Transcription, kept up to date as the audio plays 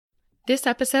This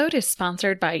episode is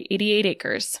sponsored by 88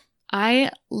 Acres.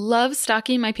 I love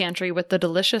stocking my pantry with the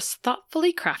delicious,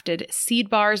 thoughtfully crafted seed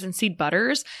bars and seed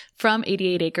butters from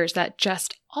 88 Acres that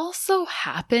just also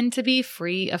happen to be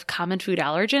free of common food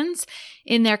allergens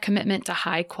in their commitment to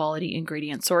high-quality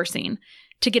ingredient sourcing.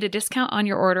 To get a discount on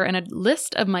your order and a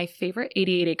list of my favorite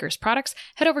 88 Acres products,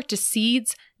 head over to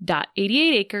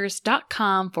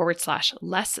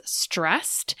seeds.88acres.com/less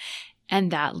stressed,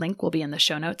 and that link will be in the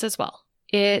show notes as well.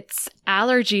 It's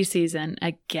allergy season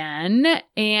again,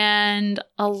 and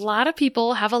a lot of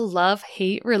people have a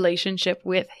love-hate relationship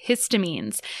with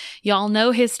histamines. Y'all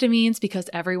know histamines because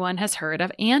everyone has heard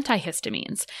of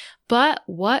antihistamines. But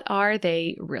what are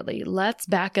they really? Let's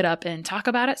back it up and talk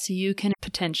about it so you can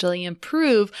potentially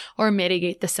improve or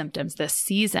mitigate the symptoms this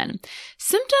season.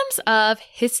 Symptoms of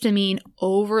histamine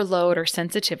overload or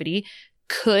sensitivity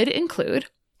could include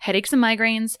headaches and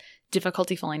migraines,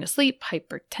 difficulty falling asleep,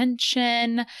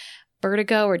 hypertension,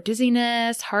 vertigo or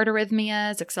dizziness, heart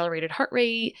arrhythmias, accelerated heart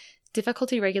rate,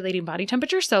 difficulty regulating body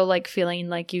temperature. So like feeling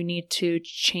like you need to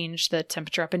change the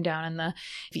temperature up and down in the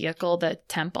vehicle, the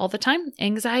temp all the time,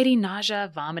 anxiety, nausea,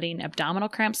 vomiting, abdominal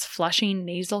cramps, flushing,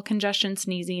 nasal congestion,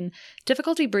 sneezing,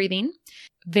 difficulty breathing,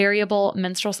 variable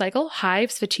menstrual cycle,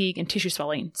 hives, fatigue, and tissue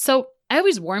swelling. So I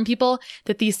always warn people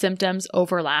that these symptoms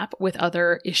overlap with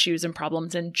other issues and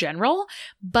problems in general,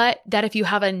 but that if you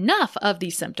have enough of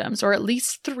these symptoms, or at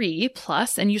least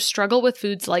 3+, and you struggle with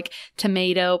foods like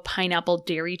tomato, pineapple,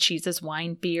 dairy, cheeses,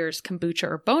 wine, beers, kombucha,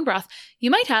 or bone broth,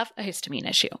 you might have a histamine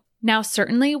issue. Now,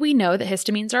 certainly we know that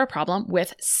histamines are a problem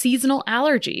with seasonal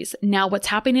allergies. Now, what's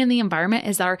happening in the environment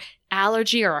is our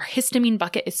allergy or our histamine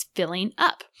bucket is filling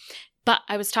up. But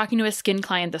I was talking to a skin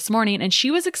client this morning, and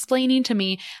she was explaining to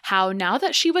me how now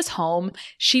that she was home,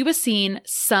 she was seeing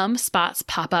some spots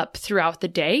pop up throughout the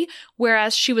day,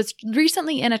 whereas she was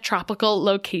recently in a tropical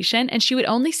location and she would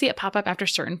only see it pop up after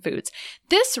certain foods.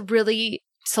 This really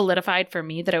solidified for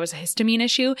me that it was a histamine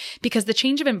issue because the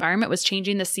change of environment was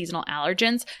changing the seasonal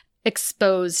allergens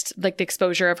the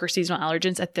exposure of her seasonal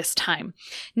allergens at this time.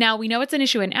 Now, we know it's an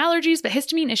issue in allergies, but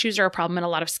histamine issues are a problem in a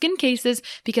lot of skin cases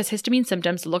because histamine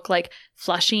symptoms look like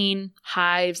flushing,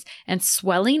 hives, and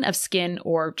swelling of skin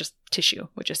or just tissue,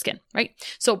 which is skin, right?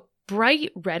 So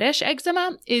bright reddish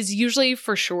eczema is usually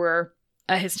for sure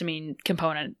a histamine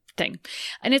component thing.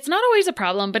 And it's not always a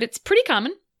problem, but it's pretty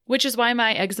common, which is why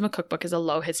my eczema cookbook is a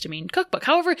low histamine cookbook.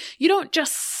 However, you don't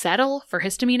just settle for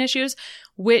histamine issues,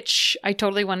 which I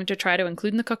totally wanted to try to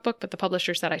include in the cookbook, but the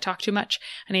publisher said I talk too much.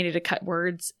 I needed to cut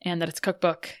words and that it's a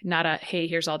cookbook, not a, hey,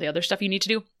 here's all the other stuff you need to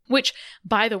do. Which,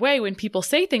 by the way, when people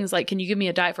say things like, can you give me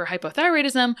a diet for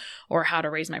hypothyroidism or how to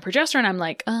raise my progesterone? I'm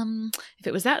like, if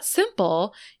it was that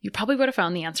simple, you probably would have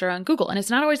found the answer on Google. And it's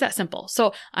not always that simple.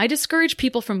 So I discourage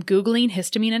people from Googling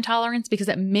histamine intolerance because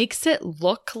it makes it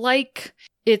look like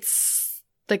it's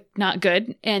like not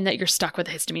good and that you're stuck with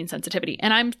histamine sensitivity.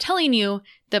 And I'm telling you,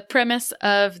 the premise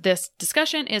of this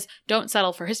discussion is don't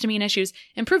settle for histamine issues,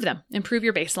 improve them, improve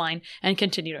your baseline and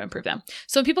continue to improve them.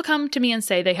 So when people come to me and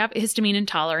say they have histamine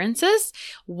intolerances,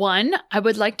 one, I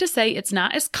would like to say it's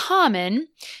not as common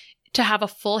to have a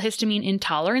full histamine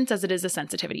intolerance as it is a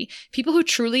sensitivity. People who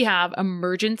truly have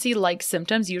emergency-like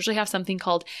symptoms usually have something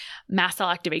called mast cell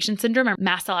activation syndrome or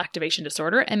mast cell activation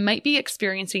disorder and might be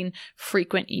experiencing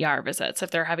frequent ER visits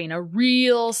if they're having a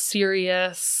real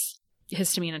serious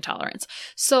histamine intolerance.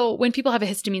 So when people have a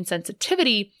histamine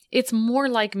sensitivity, it's more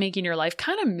like making your life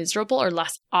kind of miserable or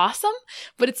less awesome,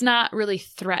 but it's not really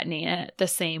threatening it the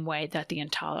same way that the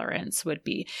intolerance would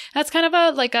be. That's kind of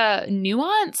a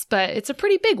nuance, but it's a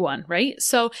pretty big one, right?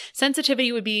 So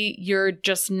sensitivity would be you're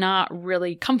just not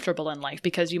really comfortable in life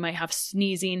because you might have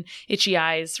sneezing, itchy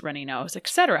eyes, runny nose,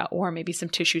 etc., or maybe some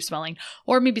tissue swelling,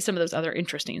 or maybe some of those other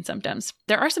interesting symptoms.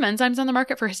 There are some enzymes on the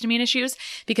market for histamine issues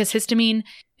because histamine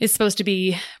is supposed to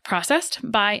be processed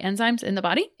by enzymes in the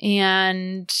body,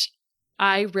 and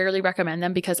I rarely recommend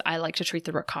them because I like to treat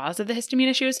the root cause of the histamine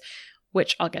issues,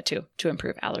 which I'll get to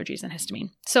improve allergies and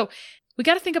histamine. So we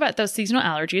got to think about those seasonal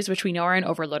allergies, which we know are an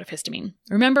overload of histamine.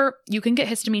 Remember, you can get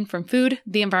histamine from food,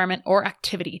 the environment, or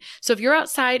activity. So if you're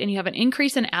outside and you have an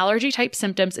increase in allergy-type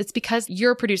symptoms, it's because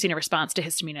you're producing a response to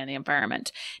histamine in the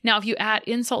environment. Now, if you add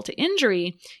insult to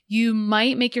injury, you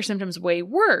might make your symptoms way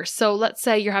worse. So let's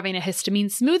say you're having a histamine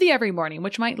smoothie every morning,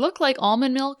 which might look like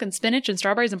almond milk and spinach and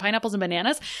strawberries and pineapples and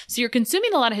bananas. So you're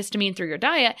consuming a lot of histamine through your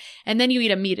diet, and then you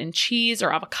eat a meat and cheese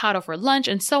or avocado for lunch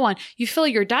and so on. You fill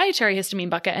your dietary histamine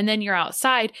bucket, and then you're outside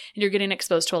outside and you're getting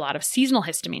exposed to a lot of seasonal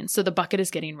histamine. So the bucket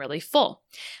is getting really full.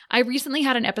 I recently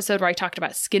had an episode where I talked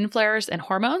about skin flares and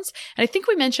hormones. And I think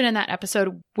we mentioned in that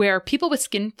episode where people with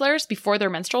skin flares before their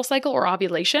menstrual cycle or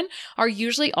ovulation are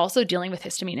usually also dealing with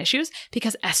histamine issues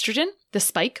because estrogen, the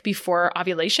spike before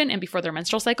ovulation and before their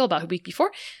menstrual cycle, about a week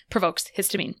before, provokes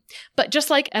histamine. But just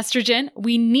like estrogen,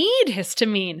 we need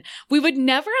histamine. We would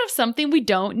never have something we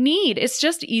don't need. It's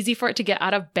just easy for it to get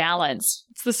out of balance.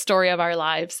 It's the story of our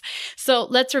lives. So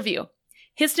let's review.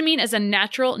 Histamine is a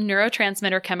natural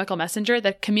neurotransmitter chemical messenger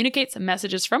that communicates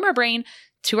messages from our brain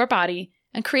to our body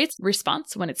and creates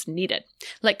response when it's needed,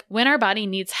 like when our body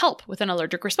needs help with an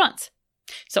allergic response.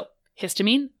 So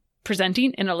histamine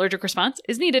presenting an allergic response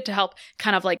is needed to help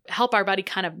our body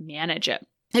kind of manage it.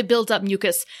 It builds up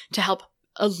mucus to help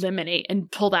eliminate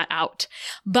and pull that out.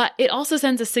 But it also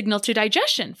sends a signal to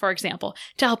digestion, for example,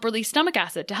 to help release stomach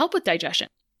acid, to help with digestion.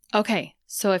 Okay,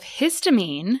 so if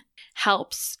histamine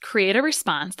helps create a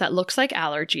response that looks like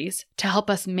allergies to help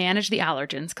us manage the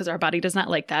allergens, because our body does not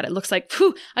like that. It looks like,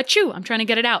 achoo, I'm trying to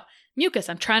get it out. Mucus,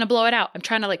 I'm trying to blow it out. I'm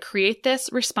trying to create this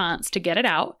response to get it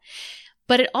out.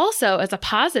 But it also, as a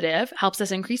positive, helps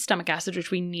us increase stomach acid,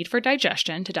 which we need for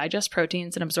digestion to digest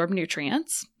proteins and absorb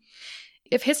nutrients.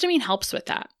 If histamine helps with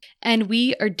that, and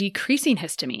we are decreasing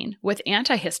histamine with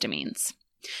antihistamines,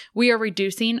 we are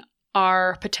reducing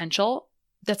our potential.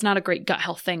 That's not a great gut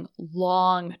health thing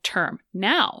long term.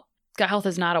 Now, gut health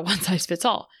is not a one size fits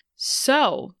all.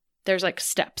 So there's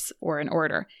steps or an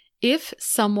order. If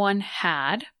someone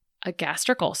had a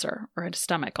gastric ulcer or a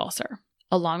stomach ulcer,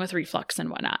 along with reflux and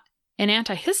whatnot, an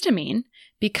antihistamine,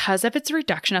 because of its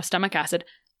reduction of stomach acid,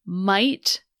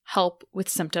 might help with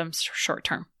symptoms short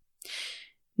term.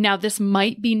 Now, this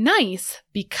might be nice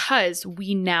because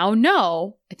we now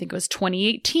know, I think it was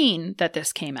 2018 that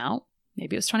this came out,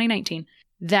 maybe it was 2019,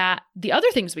 that the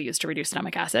other things we use to reduce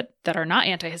stomach acid that are not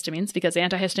antihistamines, because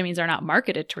antihistamines are not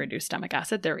marketed to reduce stomach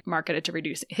acid, they're marketed to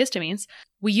reduce histamines.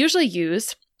 We usually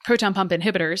use proton pump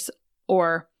inhibitors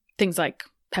or things like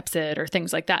Pepsid or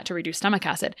things like that to reduce stomach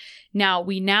acid. Now,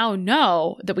 we now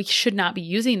know that we should not be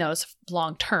using those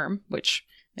long term, which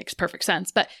makes perfect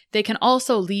sense, but they can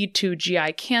also lead to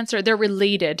GI cancer. They're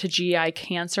related to GI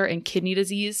cancer and kidney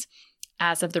disease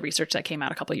as of the research that came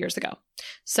out a couple of years ago.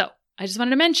 So I just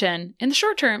wanted to mention, in the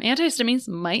short term, antihistamines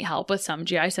might help with some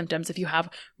GI symptoms if you have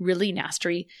really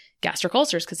nasty gastric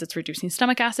ulcers because it's reducing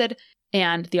stomach acid.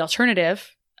 And the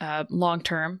alternative,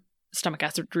 long-term stomach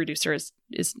acid reducer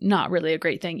is not really a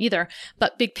great thing either.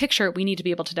 But big picture, we need to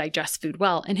be able to digest food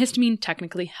well, and histamine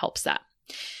technically helps that.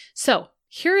 So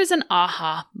here is an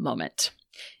aha moment.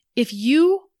 If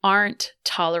you aren't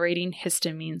tolerating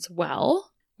histamines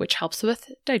well, which helps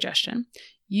with digestion,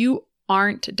 you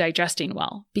aren't digesting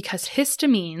well, because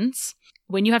histamines,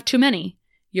 when you have too many,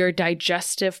 your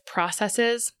digestive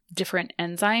processes, different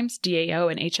enzymes, DAO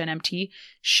and HNMT,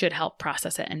 should help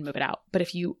process it and move it out. But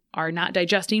if you are not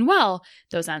digesting well,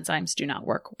 those enzymes do not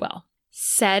work well.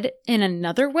 Said in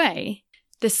another way,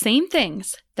 the same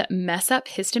things that mess up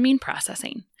histamine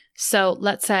processing. So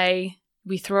let's say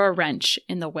we throw a wrench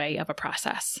in the way of a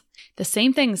process. The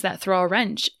same things that throw a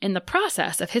wrench in the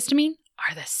process of histamine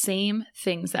are the same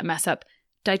things that mess up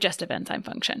digestive enzyme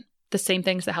function, the same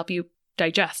things that help you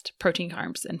digest protein,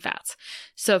 carbs, and fats.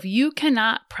 So if you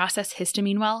cannot process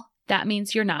histamine well, that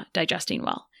means you're not digesting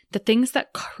well. The things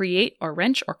that create or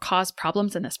wrench or cause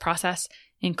problems in this process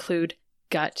include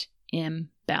gut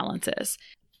imbalances,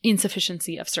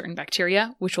 insufficiency of certain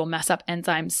bacteria, which will mess up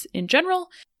enzymes in general,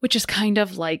 which is kind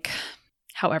of like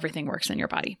how everything works in your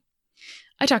body.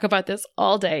 I talk about this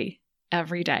all day,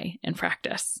 every day in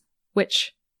practice,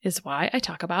 which is why I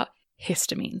talk about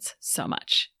histamines so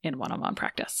much in one-on-one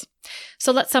practice.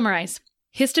 So let's summarize.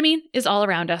 Histamine is all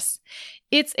around us.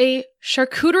 It's a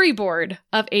charcuterie board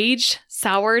of aged,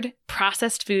 soured,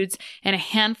 processed foods and a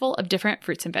handful of different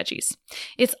fruits and veggies.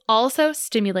 It's also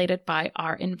stimulated by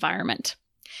our environment.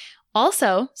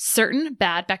 Also, certain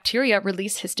bad bacteria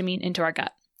release histamine into our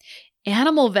gut.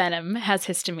 Animal venom has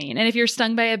histamine, and if you're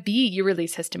stung by a bee, you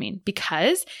release histamine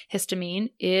because histamine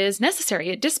is necessary.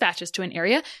 It dispatches to an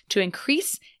area to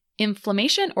increase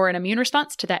inflammation or an immune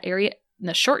response to that area in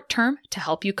the short term to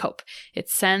help you cope. It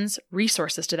sends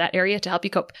resources to that area to help you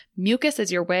cope. Mucus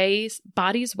is your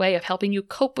body's way of helping you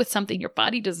cope with something your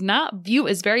body does not view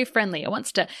as very friendly. It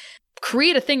wants to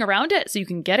create a thing around it so you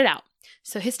can get it out.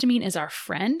 So histamine is our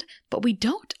friend, but we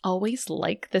don't always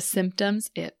like the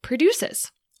symptoms it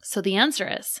produces. So the answer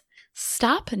is,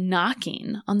 stop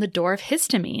knocking on the door of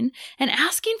histamine and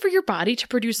asking for your body to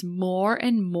produce more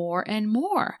and more and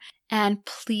more. And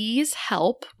please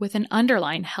help with an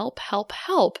underline, help.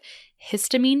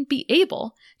 histamine be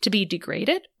able to be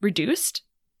degraded, reduced,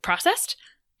 processed,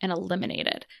 and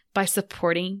eliminated by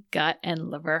supporting gut and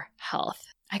liver health.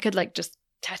 I could just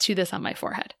tattoo this on my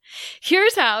forehead.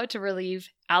 Here's how to relieve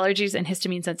allergies and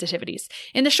histamine sensitivities.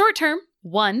 In the short term,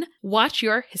 1, watch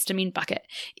your histamine bucket.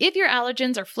 If your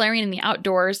allergens are flaring in the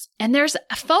outdoors, and there's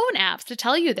phone apps to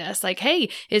tell you this, hey,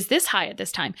 is this high at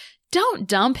this time? Don't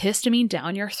dump histamine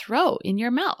down your throat, in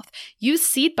your mouth. Use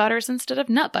seed butters instead of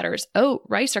nut butters, oat,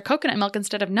 rice, or coconut milk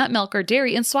instead of nut milk or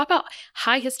dairy, and swap out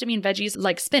high histamine veggies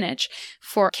like spinach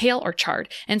for kale or chard,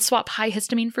 and swap high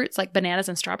histamine fruits like bananas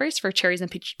and strawberries for cherries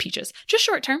and peaches. Just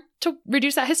short term to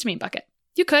reduce that histamine bucket.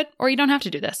 You could, or you don't have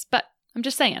to do this, but I'm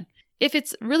just saying. If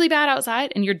it's really bad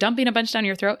outside and you're dumping a bunch down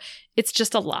your throat, it's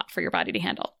just a lot for your body to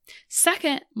handle.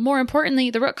 Second, more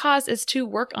importantly, the root cause is to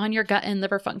work on your gut and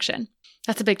liver function.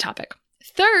 That's a big topic.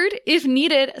 Third, if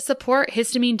needed, support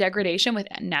histamine degradation with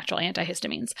natural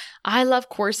antihistamines. I love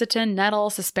quercetin,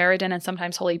 nettle, sesperidin, and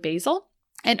sometimes holy basil.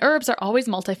 And herbs are always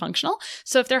multifunctional,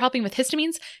 so if they're helping with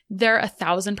histamines, they're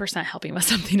 1,000% helping with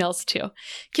something else too.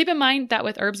 Keep in mind that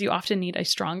with herbs, you often need a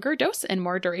stronger dose and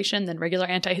more duration than regular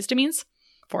antihistamines.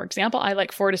 For example, I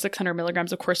like 400 to 600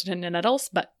 milligrams of quercetin and nettles,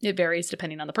 but it varies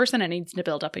depending on the person and needs to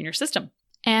build up in your system.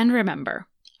 And remember,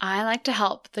 I like to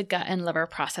help the gut and liver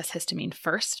process histamine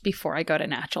first before I go to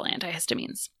natural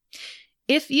antihistamines.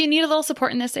 If you need a little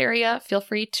support in this area, feel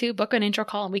free to book an intro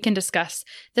call and we can discuss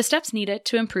the steps needed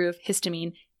to improve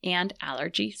histamine and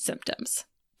allergy symptoms.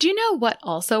 Do you know what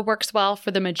also works well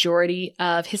for the majority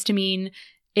of histamine,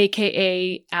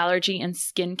 aka allergy and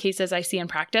skin cases I see in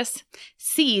practice?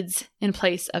 Seeds in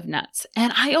place of nuts.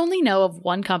 And I only know of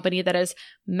one company that has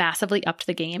massively upped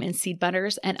the game in seed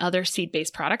butters and other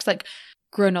seed-based products like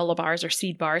granola bars or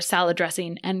seed bars, salad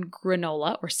dressing, and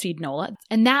granola or seednola.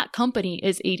 And that company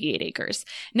is 88 Acres.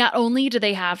 Not only do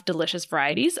they have delicious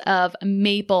varieties of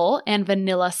maple and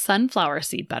vanilla sunflower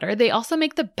seed butter, they also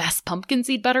make the best pumpkin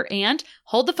seed butter and,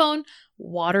 hold the phone,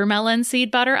 watermelon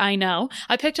seed butter. I know.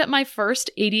 I picked up my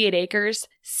first 88 Acres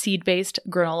seed-based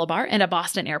granola bar in a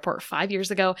Boston airport 5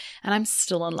 years ago, and I'm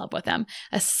still in love with them,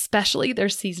 especially their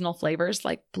seasonal flavors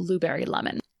like blueberry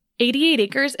lemon. 88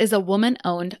 Acres is a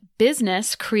woman-owned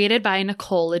business created by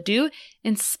Nicole Ledoux,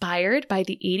 inspired by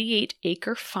the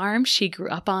 88-acre farm she grew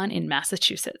up on in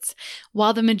Massachusetts.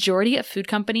 While the majority of food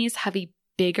companies have a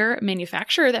bigger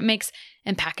manufacturer that makes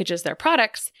and packages their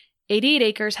products, 88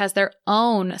 Acres has their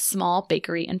own small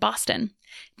bakery in Boston.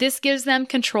 This gives them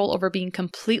control over being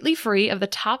completely free of the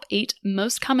top 8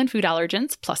 most common food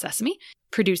allergens, plus sesame,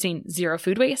 producing zero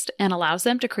food waste, and allows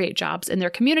them to create jobs in their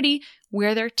community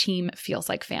where their team feels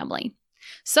like family.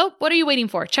 So what are you waiting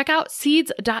for? Check out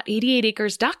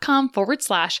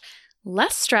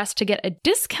seeds.88acres.com/less stress to get a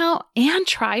discount and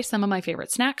try some of my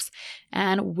favorite snacks.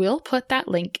 And we'll put that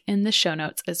link in the show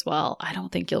notes as well. I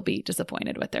don't think you'll be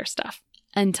disappointed with their stuff.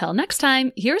 Until next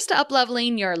time, here's to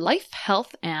up-leveling your life,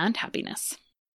 health, and happiness.